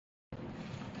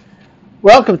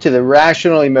Welcome to the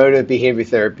Rational Emotive Behavior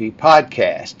Therapy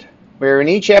podcast, where in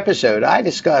each episode I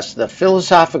discuss the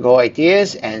philosophical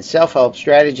ideas and self-help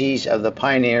strategies of the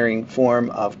pioneering form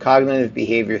of cognitive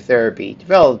behavior therapy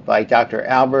developed by Dr.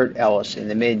 Albert Ellis in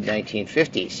the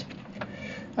mid-1950s.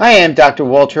 I am Dr.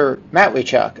 Walter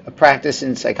Matwichuk, a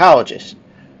practicing psychologist.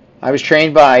 I was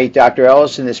trained by Dr.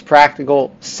 Ellis in this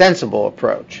practical, sensible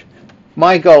approach.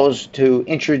 My goal is to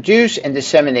introduce and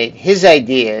disseminate his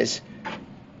ideas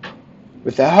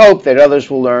with the hope that others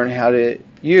will learn how to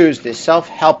use this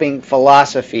self-helping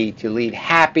philosophy to lead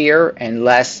happier and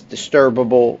less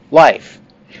disturbable life.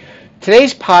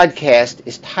 Today's podcast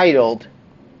is titled,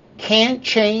 Can't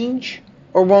Change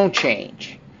or Won't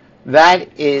Change?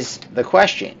 That is the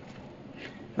question.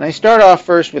 And I start off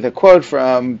first with a quote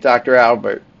from Dr.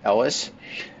 Albert Ellis.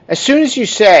 As soon as you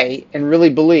say and really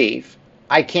believe,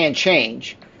 I can't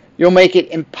change, you'll make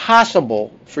it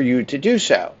impossible for you to do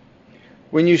so.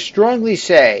 When you strongly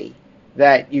say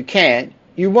that you can't,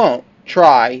 you won't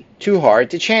try too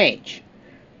hard to change.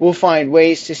 We'll find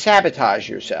ways to sabotage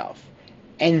yourself,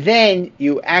 and then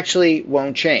you actually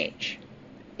won't change.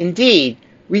 Indeed,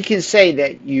 we can say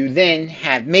that you then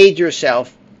have made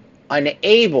yourself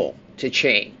unable to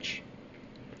change.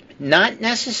 Not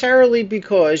necessarily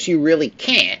because you really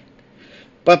can't,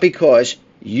 but because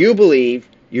you believe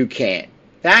you can't.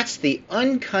 That's the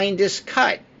unkindest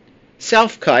cut,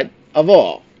 self-cut, of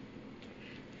all.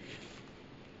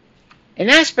 An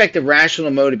aspect of rational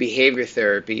emotive behavior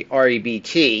therapy,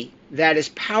 REBT, that is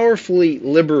powerfully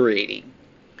liberating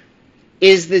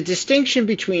is the distinction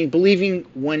between believing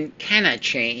one cannot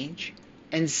change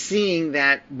and seeing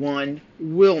that one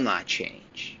will not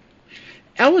change.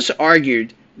 Ellis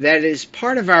argued that it is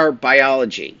part of our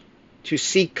biology to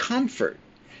seek comfort,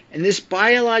 and this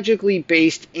biologically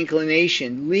based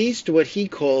inclination leads to what he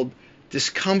called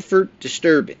discomfort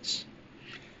disturbance.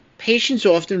 Patients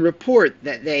often report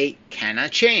that they cannot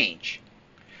change.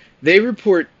 They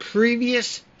report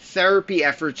previous therapy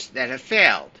efforts that have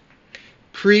failed,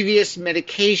 previous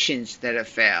medications that have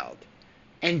failed,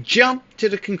 and jump to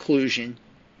the conclusion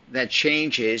that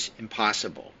change is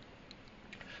impossible.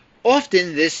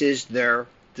 Often this is their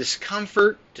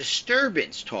discomfort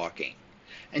disturbance talking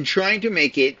and trying to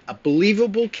make it a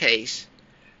believable case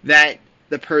that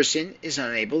the person is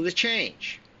unable to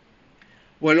change.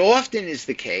 What often is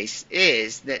the case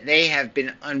is that they have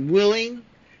been unwilling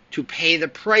to pay the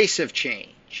price of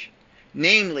change,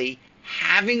 namely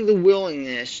having the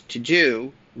willingness to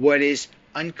do what is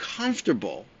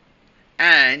uncomfortable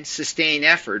and sustain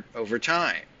effort over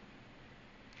time.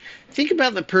 Think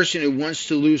about the person who wants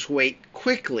to lose weight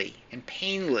quickly and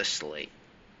painlessly.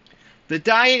 The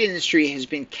diet industry has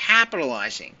been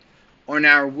capitalizing on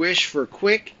our wish for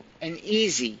quick and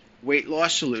easy weight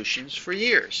loss solutions for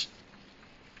years.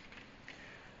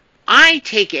 I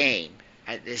take aim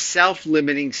at this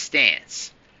self-limiting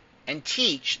stance and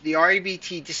teach the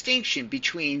REBT distinction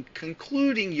between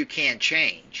concluding you can't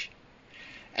change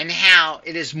and how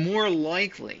it is more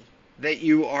likely that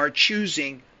you are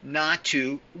choosing not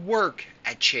to work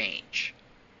at change.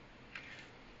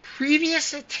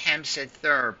 Previous attempts at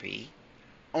therapy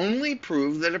only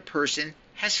prove that a person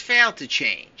has failed to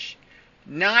change,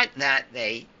 not that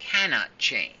they cannot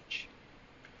change.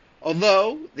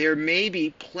 Although there may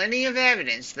be plenty of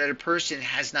evidence that a person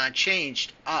has not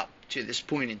changed up to this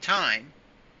point in time,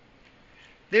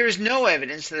 there is no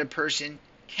evidence that a person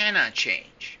cannot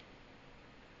change.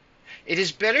 It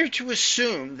is better to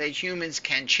assume that humans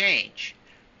can change,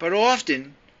 but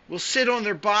often will sit on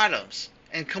their bottoms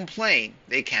and complain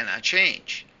they cannot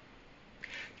change.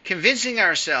 Convincing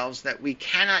ourselves that we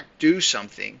cannot do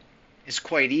something is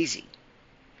quite easy.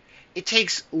 It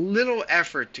takes little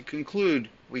effort to conclude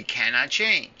we cannot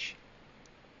change.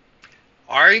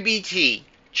 REBT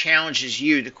challenges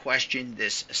you to question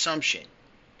this assumption.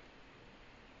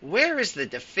 Where is the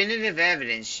definitive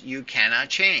evidence you cannot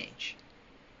change?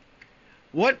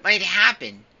 What might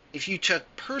happen if you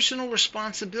took personal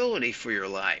responsibility for your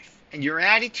life and your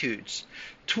attitudes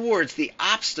towards the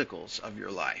obstacles of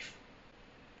your life?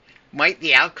 Might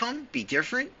the outcome be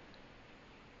different?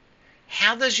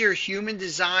 How does your human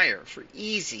desire for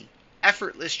easy,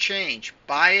 effortless change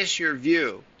bias your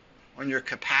view on your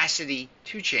capacity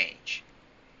to change?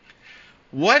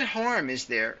 What harm is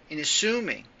there in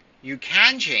assuming you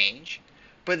can change,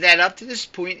 but that up to this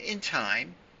point in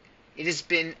time, it has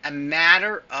been a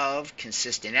matter of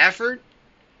consistent effort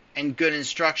and good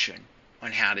instruction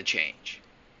on how to change?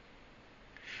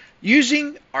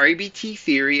 Using REBT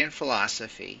theory and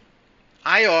philosophy,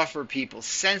 I offer people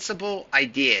sensible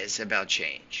ideas about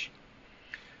change.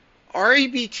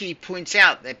 REBT points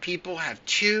out that people have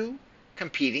two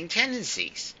competing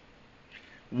tendencies.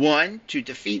 one to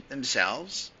defeat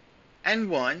themselves, and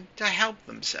one to help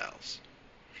themselves.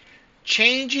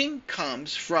 Changing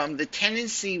comes from the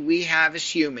tendency we have as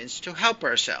humans to help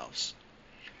ourselves.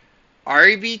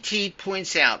 REBT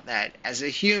points out that as a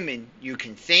human, you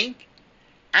can think,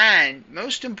 and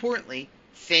most importantly,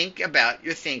 think about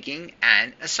your thinking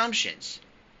and assumptions.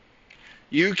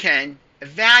 You can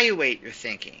evaluate your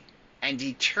thinking and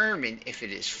determine if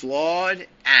it is flawed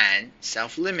and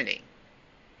self-limiting.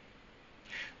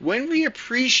 When we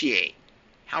appreciate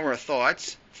how our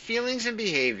thoughts, feelings, and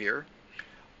behavior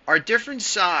are different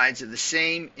sides of the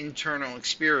same internal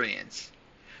experience,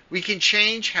 we can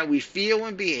change how we feel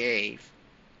and behave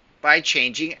by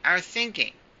changing our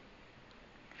thinking.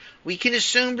 We can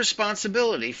assume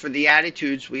responsibility for the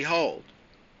attitudes we hold.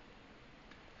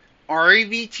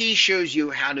 REBT shows you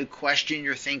how to question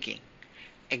your thinking,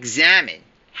 examine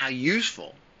how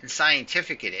useful and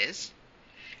scientific it is,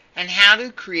 and how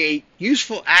to create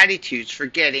useful attitudes for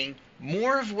getting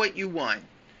more of what you want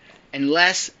and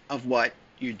less of what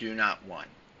you do not want.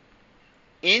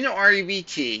 In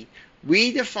REBT,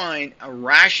 we define a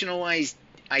rationalized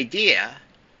idea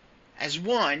as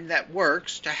one that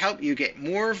works to help you get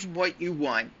more of what you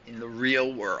want in the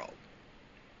real world.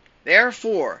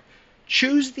 Therefore,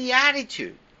 choose the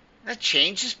attitude that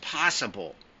change is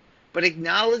possible, but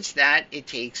acknowledge that it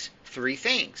takes three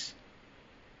things.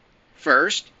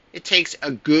 First, it takes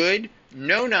a good,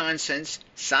 no-nonsense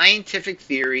scientific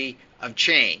theory of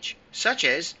change, such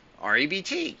as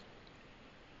REBT.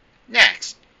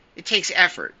 Next, it takes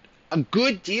effort, a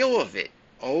good deal of it,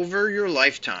 over your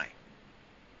lifetime.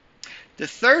 The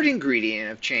third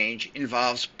ingredient of change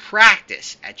involves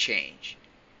practice at change.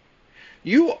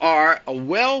 You are a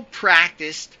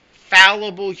well-practiced,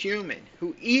 fallible human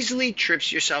who easily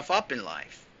trips yourself up in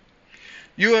life.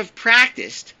 You have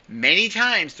practiced many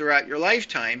times throughout your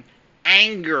lifetime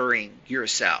angering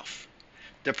yourself,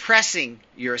 depressing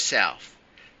yourself,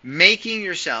 making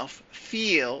yourself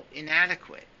feel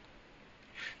inadequate.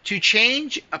 To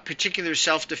change a particular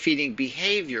self-defeating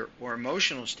behavior or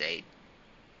emotional state,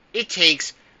 it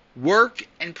takes work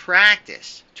and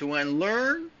practice to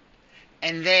unlearn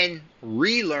and then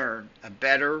relearn a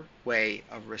better way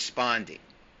of responding.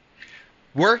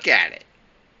 Work at it.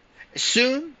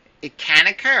 Assume it can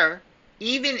occur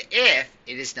even if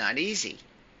it is not easy.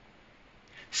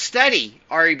 Study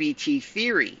REBT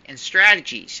theory and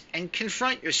strategies and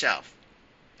confront yourself.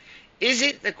 Is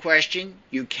it the question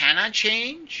you cannot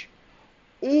change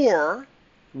or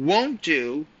won't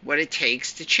do what it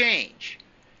takes to change?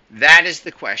 That is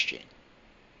the question.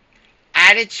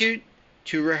 Attitude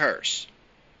to rehearse.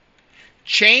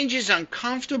 Change is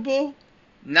uncomfortable,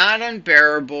 not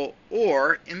unbearable,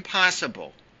 or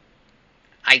impossible.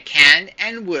 I can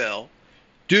and will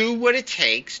do what it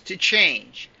takes to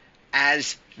change,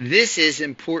 as this is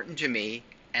important to me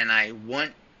and I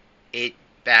want it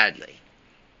badly.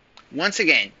 Once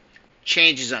again,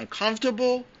 change is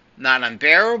uncomfortable, not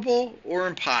unbearable, or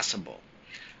impossible.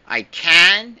 I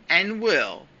can and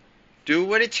will do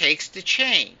what it takes to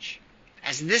change,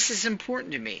 as this is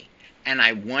important to me and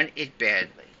I want it badly.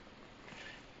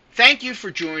 Thank you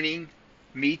for joining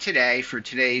me today for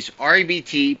today's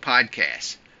REBT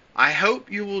podcast. I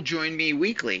hope you will join me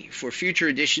weekly for future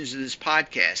editions of this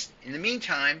podcast. In the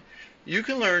meantime, you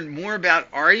can learn more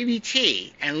about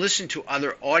REBT and listen to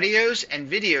other audios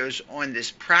and videos on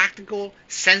this practical,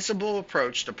 sensible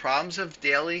approach to problems of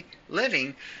daily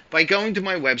living by going to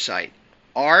my website,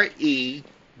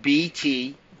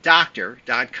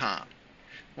 rebtdoctor.com.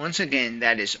 Once again,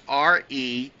 that is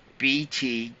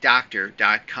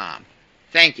rebtdoctor.com.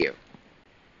 Thank you.